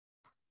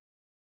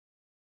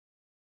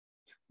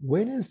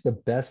When is the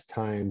best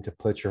time to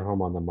put your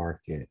home on the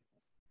market?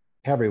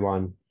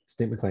 Everyone, it's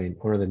Nick McLean,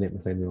 owner of the Nick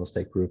McLean Real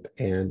Estate Group.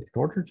 And in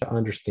order to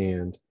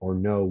understand or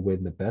know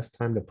when the best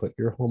time to put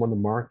your home on the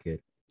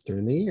market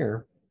during the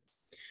year,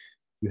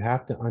 you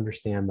have to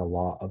understand the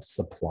law of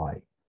supply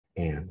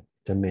and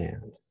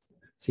demand.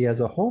 See,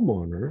 as a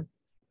homeowner,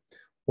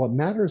 what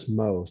matters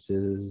most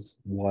is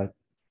what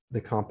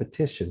the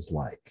competition's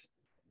like,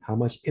 how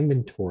much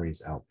inventory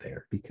is out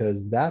there,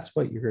 because that's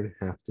what you're going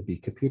to have to be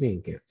competing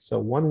against. So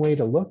one way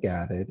to look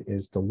at it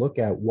is to look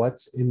at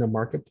what's in the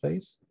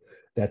marketplace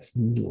that's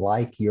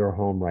like your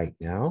home right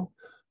now,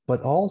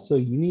 but also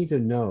you need to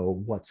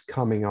know what's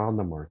coming on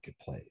the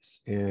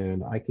marketplace.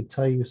 And I could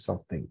tell you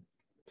something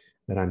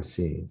that I'm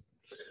seeing.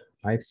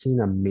 I've seen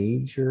a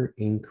major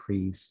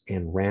increase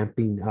and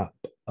ramping up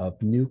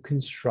of new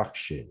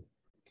construction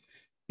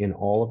in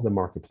all of the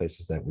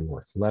marketplaces that we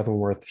work.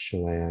 Leavenworth,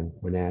 Chelan,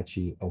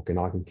 Wenatchee,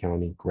 Okanogan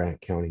County,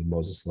 Grant County,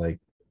 Moses Lake,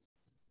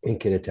 and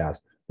Kittitas.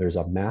 There's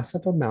a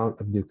massive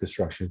amount of new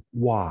construction.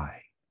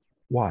 Why?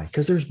 Why?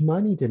 Because there's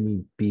money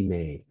to be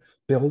made.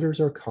 Builders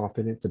are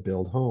confident to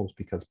build homes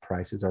because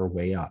prices are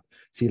way up.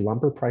 See,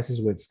 lumber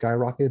prices went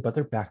skyrocketed, but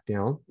they're back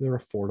down. They're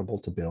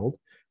affordable to build.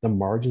 The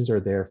margins are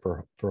there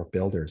for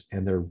builders,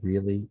 and they're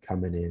really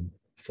coming in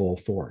full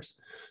force.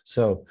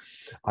 So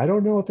I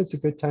don't know if it's a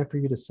good time for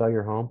you to sell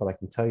your home, but I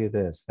can tell you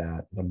this,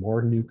 that the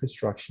more new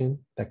construction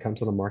that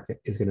comes on the market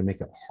is going to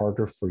make it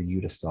harder for you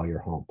to sell your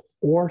home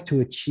or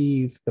to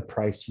achieve the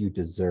price you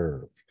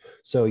deserve.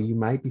 So you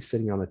might be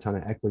sitting on a ton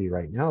of equity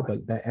right now,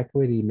 but that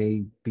equity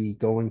may be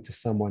going to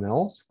someone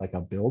else, like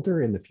a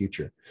builder in the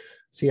future.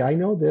 See, I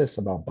know this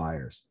about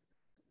buyers.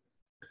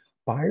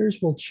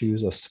 Buyers will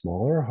choose a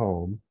smaller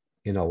home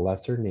in a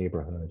lesser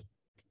neighborhood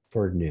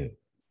for new.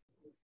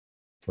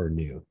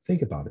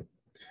 Think about it.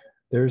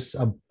 There's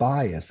a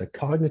bias, a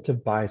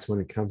cognitive bias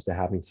when it comes to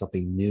having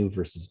something new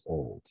versus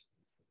old,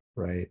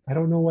 right? I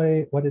don't know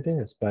what it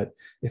is, but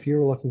if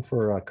you're looking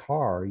for a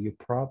car, you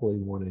probably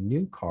want a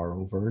new car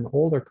over an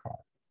older car.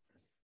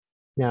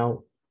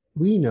 Now,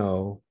 we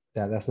know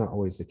that that's not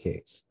always the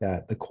case,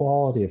 that the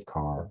quality of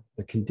car,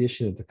 the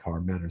condition of the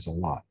car matters a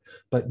lot,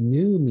 but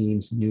new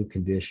means new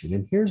condition.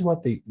 And here's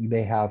what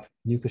they have,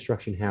 new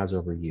construction has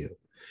over you.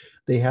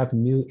 They have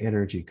new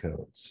energy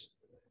codes.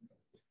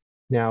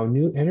 Now,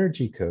 new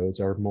energy codes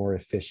are more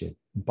efficient.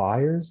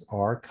 Buyers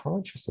are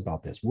conscious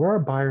about this. Where are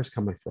buyers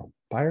coming from?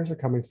 Buyers are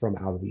coming from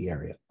out of the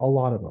area, a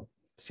lot of them.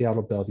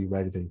 Seattle, Bellevue,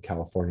 Redmond,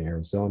 California,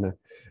 Arizona.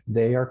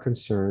 They are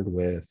concerned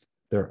with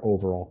their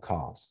overall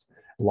costs.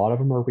 A lot of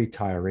them are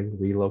retiring,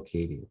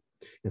 relocating.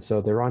 And so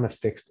they're on a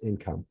fixed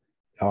income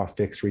or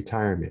fixed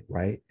retirement,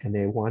 right? And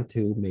they want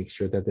to make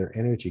sure that their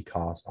energy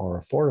costs are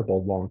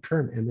affordable long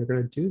term. And they're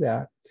going to do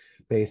that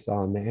based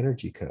on the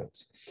energy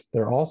codes.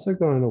 They're also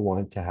going to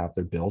want to have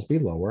their bills be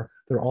lower.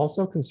 They're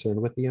also concerned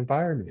with the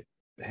environment.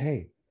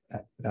 Hey,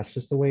 that's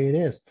just the way it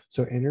is.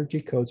 So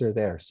energy codes are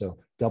there. So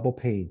double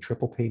pane,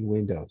 triple pane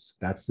windows.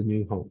 That's the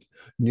new homes.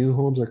 New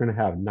homes are going to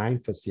have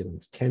 9-foot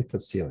ceilings,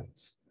 10-foot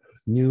ceilings,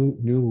 new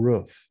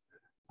roof,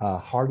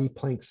 hardy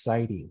plank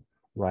siding,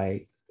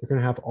 right? They're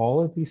going to have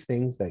all of these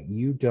things that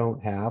you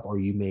don't have or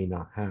you may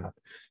not have.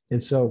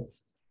 And so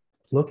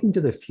looking to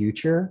the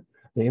future,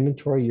 the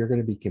inventory you're going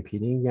to be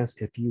competing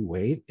against if you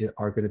wait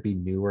are going to be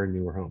newer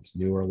homes,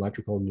 newer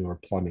electrical, newer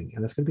plumbing,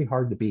 and that's going to be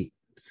hard to beat.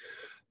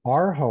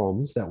 Our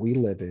homes that we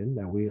live in,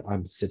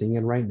 I'm sitting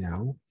in right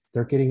now,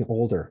 they're getting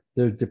older.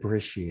 They're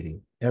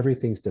depreciating.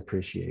 Everything's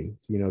depreciating.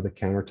 You know, the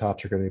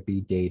countertops are going to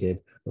be dated.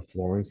 The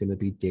flooring's going to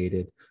be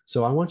dated.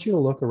 So I want you to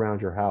look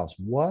around your house.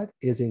 What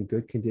is in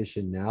good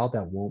condition now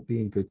that won't be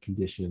in good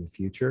condition in the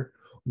future?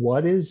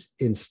 What is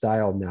in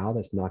style now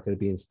that's not going to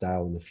be in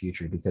style in the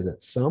future? Because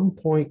at some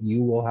point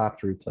you will have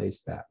to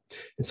replace that.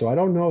 And so I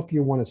don't know if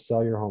you want to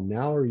sell your home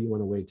now or you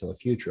want to wait till the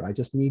future. I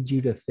just need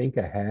you to think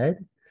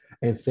ahead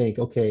and think,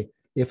 okay,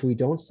 if we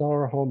don't sell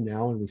our home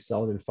now and we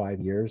sell it in 5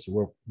 years,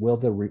 will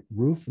the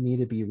roof need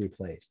to be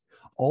replaced?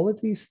 All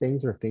of these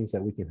things are things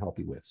that we can help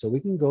you with. So we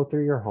can go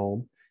through your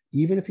home,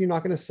 even if you're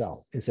not going to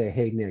sell, and say,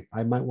 hey, Nick,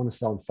 I might want to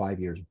sell in 5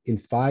 years. In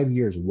 5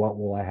 years, what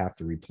will I have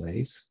to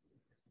replace?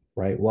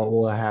 Right? What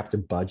will I have to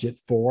budget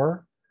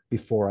for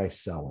before I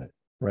sell it?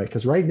 Right?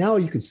 Because right now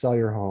you can sell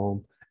your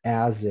home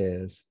as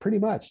is, pretty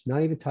much,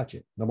 not even touch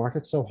it. The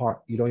market's so hard,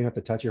 you don't even have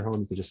to touch your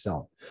home, you can just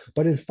sell it.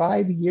 But in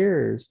 5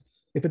 years,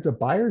 if it's a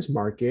buyer's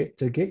market,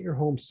 to get your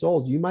home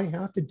sold, you might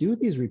have to do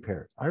these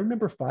repairs. I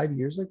remember 5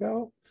 years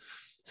ago,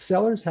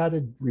 sellers had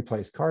to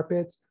replace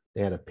carpets,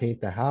 they had to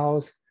paint the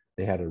house,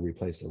 they had to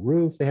replace the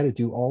roof, they had to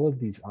do all of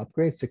these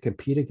upgrades to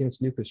compete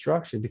against new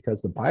construction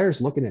because the buyer's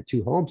looking at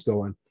two homes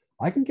going,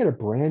 I can get a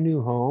brand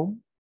new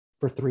home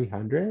for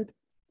 300,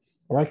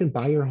 or I can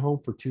buy your home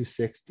for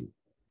 260,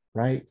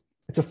 right?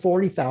 It's a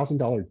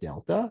 $40,000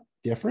 delta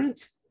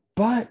difference,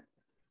 but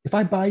if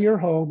I buy your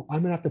home,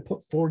 I'm gonna have to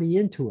put 40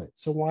 into it.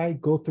 So why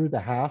go through the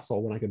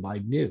hassle when I can buy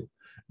new?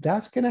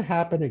 That's gonna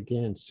happen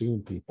again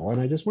soon, people. And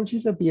I just want you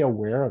to be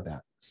aware of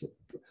that. So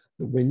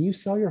When you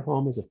sell your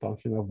home as a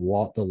function of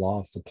what the law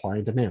of supply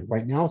and demand.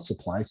 Right now,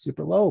 supply is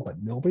super low,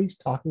 but nobody's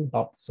talking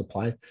about the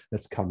supply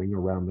that's coming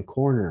around the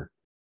corner.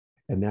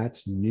 And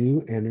that's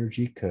new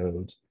energy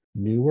codes,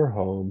 newer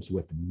homes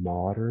with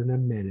modern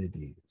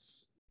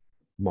amenities.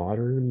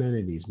 Modern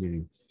amenities,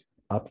 meaning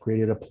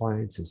upgraded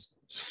appliances,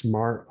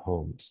 smart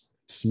homes,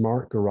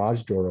 smart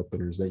garage door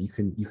openers that you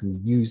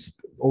can use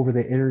over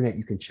the internet.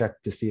 You can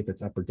check to see if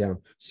it's up or down.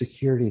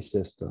 Security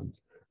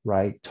systems,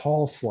 right?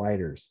 Tall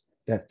sliders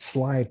that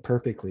slide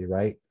perfectly,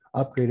 right?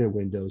 Upgraded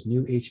windows,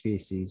 new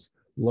HVACs,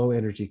 low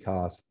energy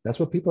costs. That's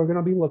what people are going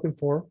to be looking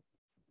for,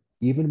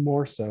 even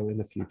more so in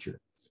the future,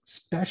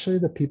 especially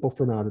the people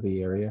from out of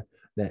the area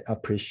that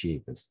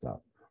appreciate this stuff.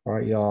 All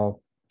right,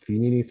 y'all. If you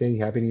need anything,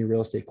 have any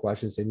real estate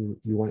questions, and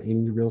you want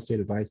any real estate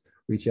advice,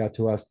 reach out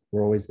to us.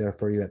 We're always there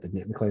for you at the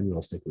Nick McLean Real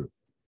Estate Group.